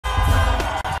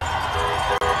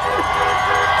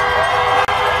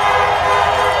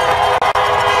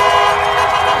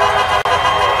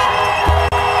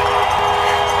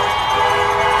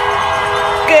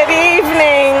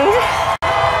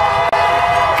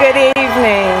Good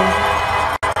evening.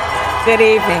 Good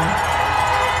evening.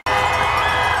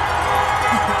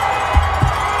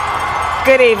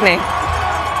 Good evening.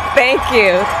 Thank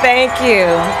you. Thank you.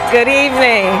 Good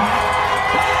evening.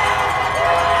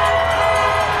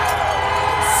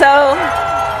 So,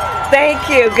 thank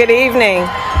you. Good evening.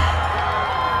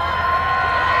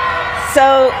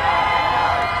 So,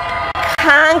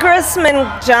 Congressman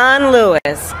John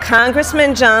Lewis,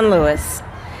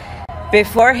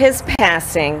 before his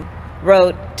passing,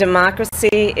 wrote,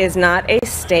 "Democracy is not a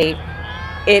state,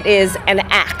 it is an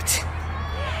act."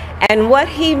 And what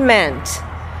he meant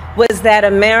was that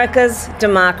America's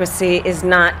democracy is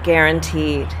not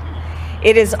guaranteed.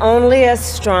 It is only as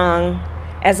strong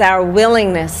as our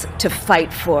willingness to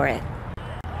fight for it.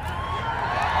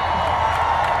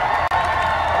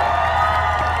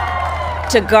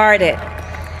 To guard it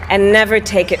and never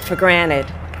take it for granted.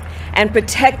 And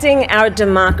protecting our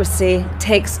democracy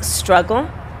takes struggle,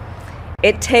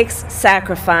 it takes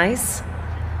sacrifice,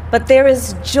 but there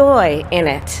is joy in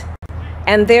it,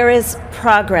 and there is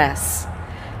progress,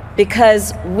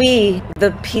 because we,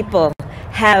 the people,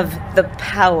 have the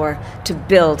power to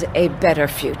build a better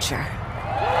future.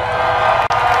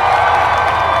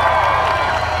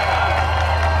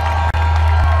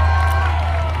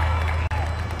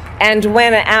 And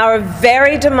when our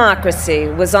very democracy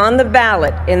was on the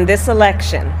ballot in this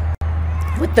election,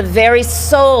 with the very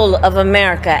soul of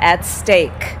America at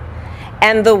stake,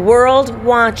 and the world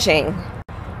watching,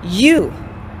 you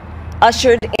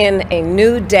ushered in a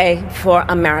new day for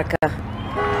America.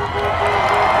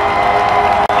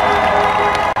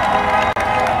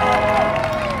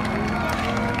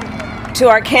 To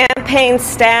our campaign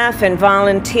staff and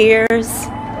volunteers,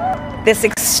 this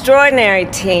extraordinary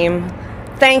team,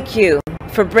 thank you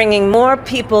for bringing more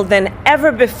people than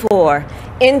ever before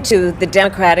into the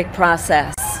democratic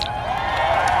process.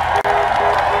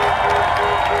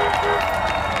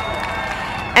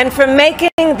 And for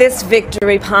making this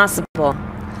victory possible.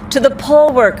 To the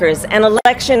poll workers and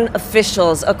election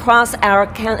officials across our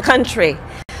country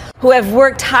who have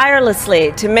worked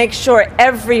tirelessly to make sure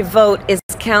every vote is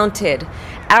counted,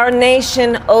 our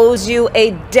nation owes you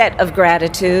a debt of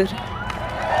gratitude.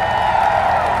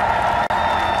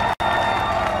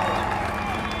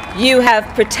 You have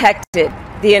protected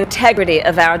the integrity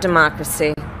of our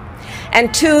democracy.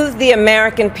 And to the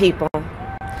American people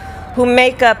who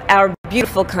make up our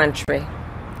beautiful country,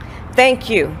 thank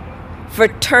you for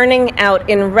turning out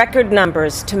in record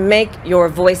numbers to make your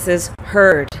voices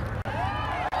heard.